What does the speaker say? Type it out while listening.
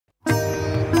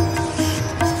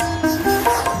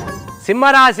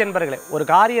சிம்மராசி என்பர்களே, ஒரு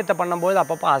காரியத்தை பண்ணும்போது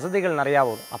அப்பப்போ அசதிகள் நிறையா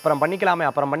வரும். அப்புறம்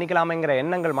பண்ணிக்கலாமேங்கிற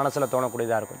எண்ணங்கள் மனசில்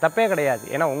தோணக்கூடியதாக இருக்கும். தப்பே கிடையாது.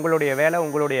 ஏன்னா உங்களுடைய வேலை,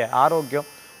 உங்களுடைய ஆரோக்கியம்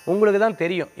உங்களுக்கு தான்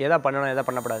தெரியும். எதை பண்ணணும், எதை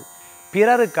பண்ணக்கூடாது.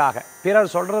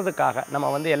 பிறர் சொல்கிறதுக்காக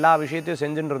நம்ம எல்லா விஷயத்தையும்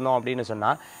செஞ்சுட்டு இருந்தோம் அப்படின்னு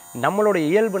சொன்னால் நம்மளுடைய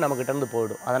இயல்பு நம்மக்கிட்டேருந்து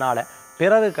போயிடும். அதனால்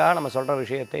பிறருக்காக நம்ம சொல்கிற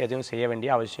விஷயத்தை எதுவும் செய்ய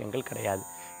வேண்டிய அவசியங்கள் கிடையாது.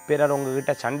 பிறர்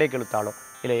உங்ககிட்ட சண்டைக்கு இழுத்தாலும்,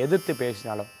 இல்லை எதிர்த்து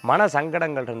பேசினாலும், மன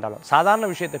சங்கடங்கள் இருந்தாலும், சாதாரண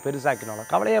விஷயத்தை பெருசாக்கினாலும்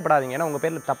கவலையப்படாதீங்க. ஏன்னா உங்கள்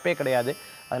பேரில் தப்பே கிடையாது.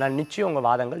 அதனால் நிச்சயம் உங்கள்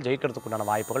வாதங்கள் ஜெயிக்கிறதுக்குண்டான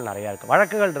வாய்ப்புகள் நிறையா இருக்குது.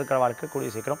 வழக்குகள் இருக்கிற வாழ்க்கை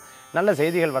கூடிய சீக்கிரம் நல்ல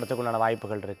செய்திகள் வரத்துக்குண்டான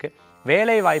வாய்ப்புகள் இருக்குது.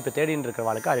 வேலை வாய்ப்பு தேடின்னு இருக்கிற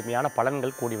வாழ்க்கை அருமையான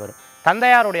பலன்கள் கூடி வரும்.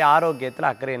 தந்தையாருடைய ஆரோக்கியத்தில்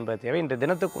அக்கறை என்பது தேவை. இன்று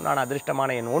தினத்துக்குண்டான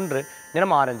அதிர்ஷ்டமான எண் 1,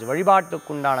 நிறம் ஆரஞ்சு.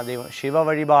 வழிபாட்டுக்குண்டான தெய்வம் சிவ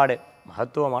வழிபாடு,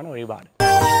 மகத்துவமான வழிபாடு.